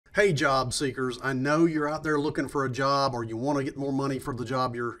Hey, job seekers, I know you're out there looking for a job or you want to get more money for the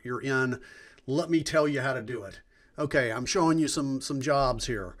job you're in. Let me tell you how to do it. Okay, I'm showing you some jobs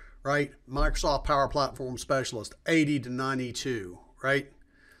here, right? Microsoft Power Platform Specialist, 80 to 92, right?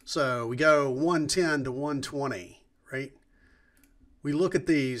 So we go 110 to 120, right? We look at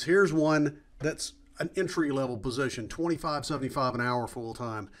these. Here's one that's an entry level position, 25.75 an hour full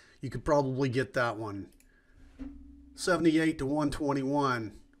time. You could probably get that one. 78 to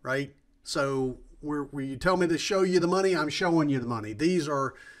 121, right? So where you tell me to show you the money, I'm showing you the money. These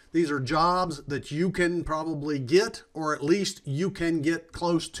are jobs that you can probably get, or at least you can get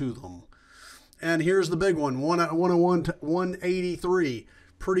close to them. And here's the big one, 101 to 183.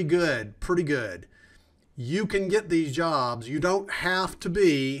 Pretty good, pretty good. You can get these jobs. You don't have to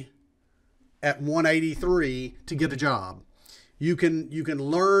be at 183 to get a job. You can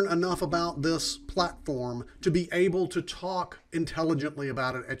learn enough about this platform to be able to talk intelligently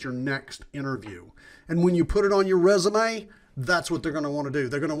about it at your next interview. And when you put it on your resume, that's what they're going to want to do.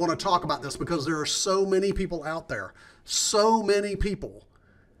 They're going to want to talk about this because there are so many people out there, so many people,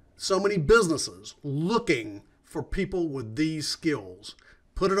 so many businesses looking for people with these skills.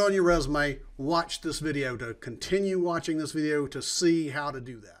 Put it on your resume, watch this video to continue watching this video to see how to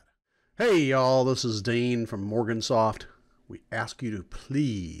do that. Hey y'all, this is Dean from Morgansoft. We ask you to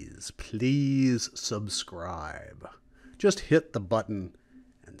please subscribe. Just hit the button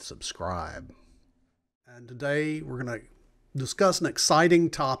and subscribe. And today we're going to discuss an exciting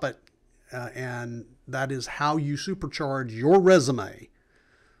topic, and that is how you supercharge your resume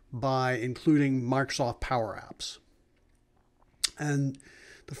by including Microsoft Power Apps. And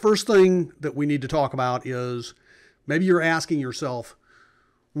the first thing that we need to talk about is maybe you're asking yourself,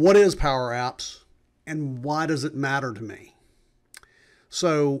 what is Power Apps and why does it matter to me?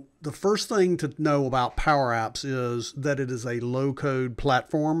 So the first thing to know about Power Apps is that it is a low-code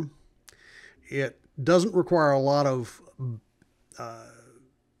platform. It doesn't require a lot of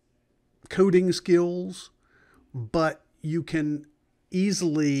coding skills, but you can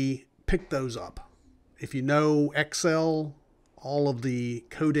easily pick those up. If you know Excel, all of the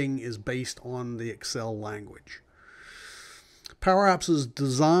coding is based on the Excel language. Power Apps is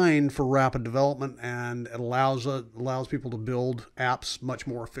designed for rapid development, and it allows people to build apps much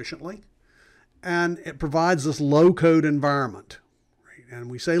more efficiently. And it provides this low-code environment. Right? And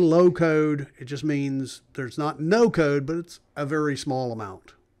we say low-code, it just means there's not no code, but it's a very small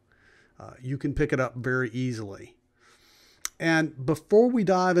amount. You can pick it up very easily. And before we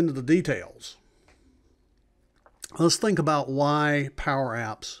dive into the details, let's think about why Power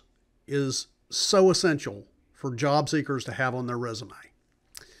Apps is so essential for job seekers to have on their resume.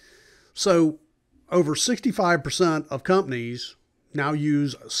 So over 65% of companies now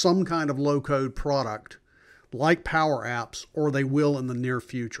use some kind of low-code product like Power Apps, or they will in the near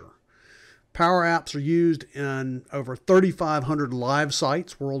future. Power Apps are used in over 3,500 live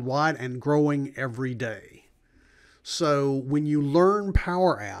sites worldwide and growing every day. So when you learn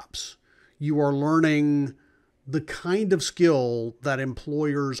Power Apps, you are learning the kind of skill that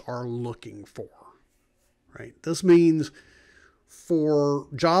employers are looking for. Right? This means for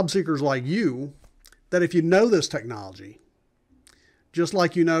job seekers like you that if you know this technology, just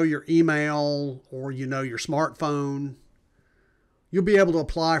like you know your email or you know your smartphone, you'll be able to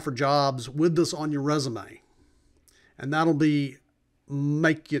apply for jobs with this on your resume. And that'll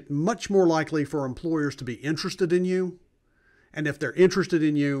make it much more likely for employers to be interested in you. And if they're interested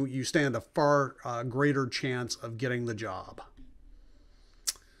in you, you stand a far greater chance of getting the job.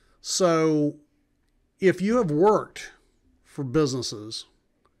 So if you have worked for businesses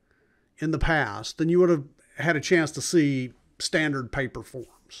in the past, then you would have had a chance to see standard paper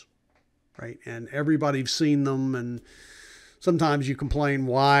forms, right? And everybody's seen them. And sometimes you complain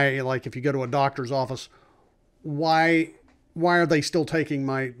why, like if you go to a doctor's office, why are they still taking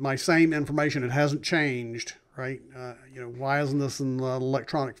my same information? It hasn't changed, right? Why isn't this in the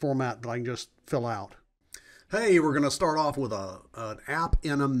electronic format that I can just fill out? Hey, we're going to start off with an app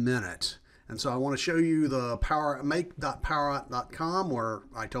in a minute. And so I want to show you the make.powerapp.com where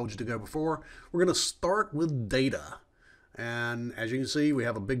I told you to go before. We're going to start with data. And as you can see, we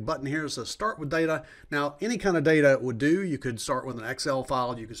have a big button here that says start with data. Now, any kind of data would do. You could start with an Excel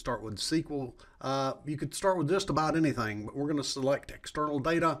file. You could start with SQL. You could start with just about anything. But we're going to select external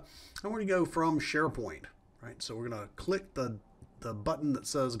data. And we're going to go from SharePoint. Right? So we're going to click the button that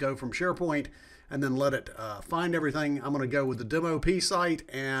says go from SharePoint and then let it find everything. I'm going to go with the demo P site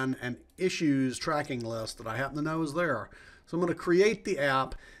and an issues tracking list that I happen to know is there. So I'm going to create the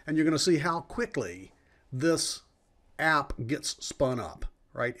app, and you're going to see how quickly this app gets spun up,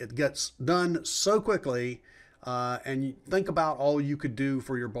 right? It gets done so quickly. and you think about all you could do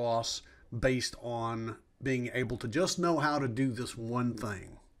for your boss based on being able to just know how to do this one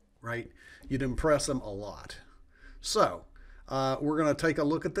thing, right? You'd impress them a lot. So we're going to take a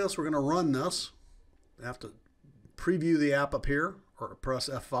look at this. We're going to run this. I have to preview the app up here, or press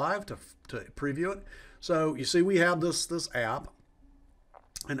F5 to preview it. So you see we have this app,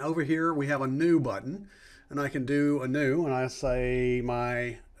 and over here we have a new button, and I can do a new, and I say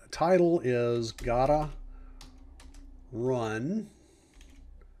my title is Gotta Run,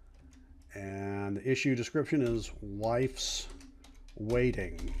 and the issue description is Wife's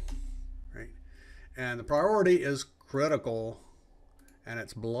Waiting, right? And the priority is critical, and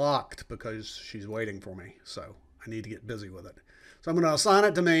it's blocked because she's waiting for me, so I need to get busy with it. So I'm going to assign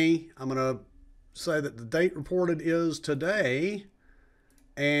it to me. I'm going to say that the date reported is today,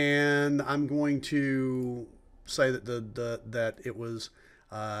 and I'm going to say that that it was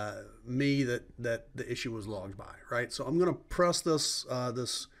me that the issue was logged by, right? So I'm going to press this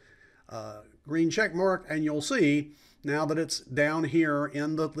green check mark, and you'll see now that it's down here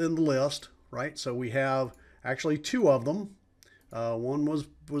in the list, right? So we have actually two of them. One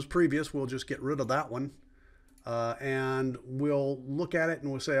was previous. We'll just get rid of that one, and we'll look at it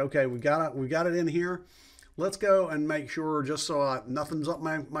and we'll say, okay, we got it in here. Let's go and make sure, just so nothing's up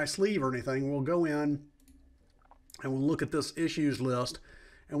my sleeve or anything. We'll go in and we'll look at this issues list,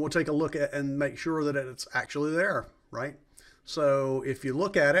 and we'll take a look at and make sure that it's actually there, right? So if you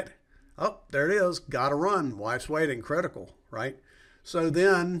look at it, oh, there it is. Gotta run. Wife's waiting. Critical, right? So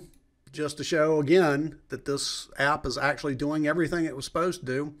then, just to show again that this app is actually doing everything it was supposed to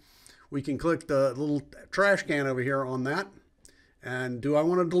do, we can click the little trash can over here on that. And do I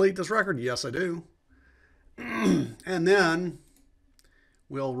want to delete this record? Yes, I do. And then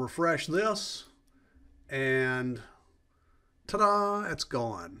we'll refresh this, and ta-da, it's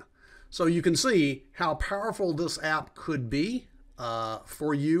gone. So you can see how powerful this app could be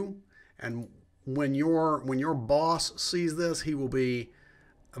for you. And when your boss sees this, he will be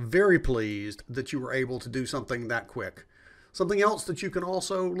very pleased that you were able to do something that quick. Something else that you can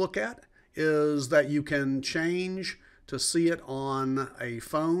also look at is that you can change to see it on a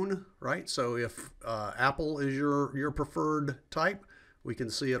phone, right? So if Apple is your preferred type, we can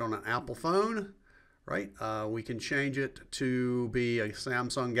see it on an Apple phone, right? We can change it to be a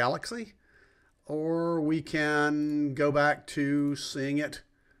Samsung Galaxy, or we can go back to seeing it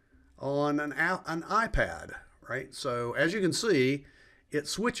on an iPad, right? So as you can see, it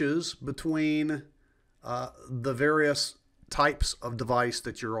switches between the various types of device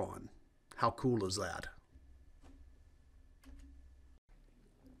that you're on. How cool is that?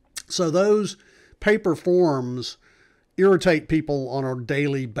 So those paper forms irritate people on a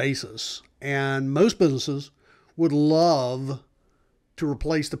daily basis, and most businesses would love to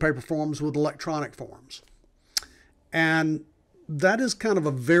replace the paper forms with electronic forms. And that is kind of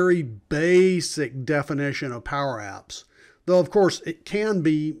a very basic definition of Power Apps, though of course it can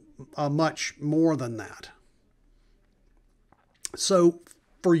be much more than that. So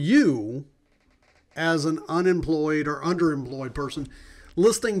for you, as an unemployed or underemployed person,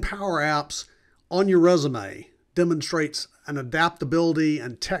 listing Power Apps on your resume demonstrates an adaptability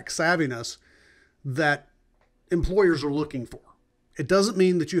and tech savviness that employers are looking for. It doesn't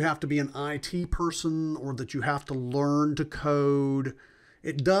mean that you have to be an IT person or that you have to learn to code.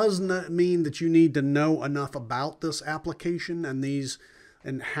 It does not mean that you need to know enough about this application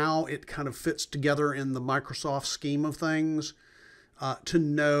and how it kind of fits together in the Microsoft scheme of things to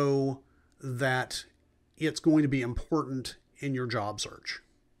know that it's going to be important in your job search,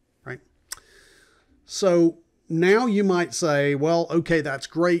 right? So now you might say, well, okay, that's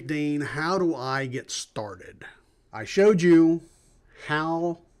great, Dean. How do I get started? I showed you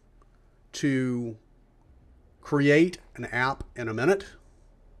how to create an app in a minute.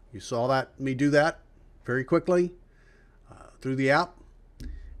 You saw me do that very quickly through the app.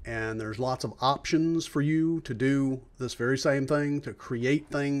 And there's lots of options for you to do this very same thing, to create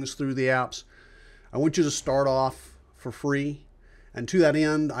things through the apps. I want you to start off for free. And to that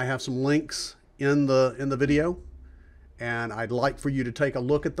end, I have some links in the video, and I'd like for you to take a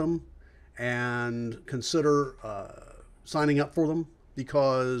look at them and consider signing up for them,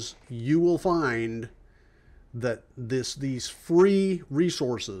 because you will find that these free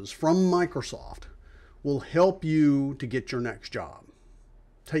resources from Microsoft will help you to get your next job.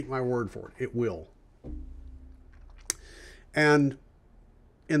 Take my word for it, it will. And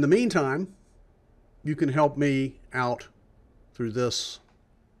in the meantime, you can help me out through this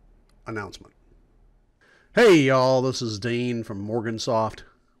announcement. Hey y'all, this is Dean from Morgansoft.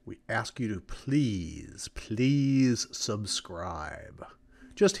 We ask you to please subscribe.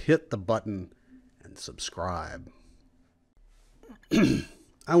 Just hit the button and and subscribe.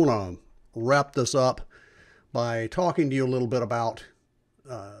 I want to wrap this up by talking to you a little bit about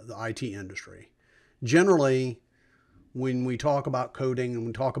the IT industry. Generally, when we talk about coding and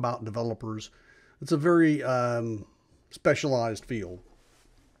we talk about developers, it's a very specialized field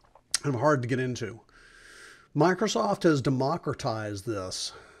and hard to get into. Microsoft has democratized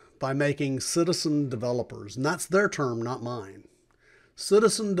this by making citizen developers, and that's their term, not mine,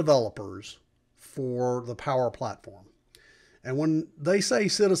 citizen developers for the Power Platform. And when they say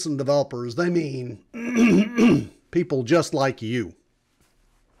citizen developers, they mean people just like you.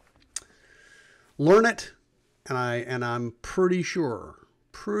 Learn it, and I'm pretty sure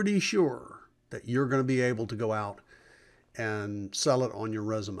that you're going to be able to go out and sell it on your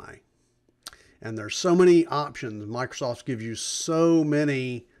resume. And there's so many options. Microsoft gives you so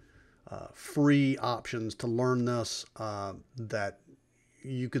many free options to learn this that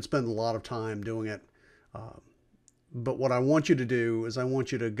you could spend a lot of time doing it. But what I want you to do is I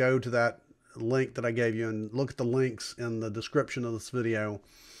want you to go to that link that I gave you and look at the links in the description of this video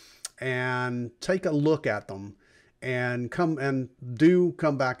and take a look at them, and come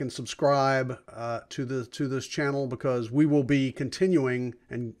back and subscribe to this channel, because we will be continuing,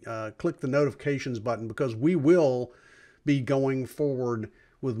 and click the notifications button, because we will be going forward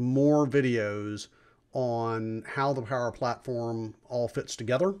with more videos on how the Power Platform all fits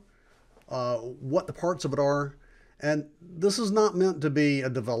together, what the parts of it are. And this is not meant to be a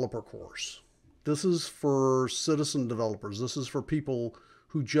developer course. This is for citizen developers. This is for people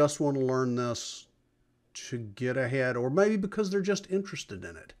who just want to learn this to get ahead, or maybe because they're just interested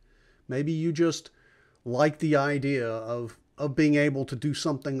in it. Maybe you just like the idea of being able to do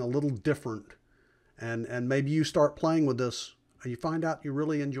something a little different, and maybe you start playing with this and you find out you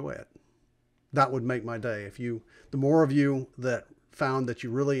really enjoy it. That would make my day. The more of you that found that you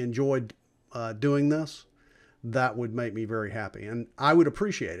really enjoyed doing this, that would make me very happy. And I would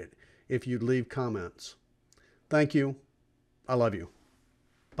appreciate it if you'd leave comments. Thank you. I love you.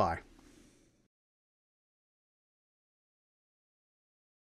 Bye.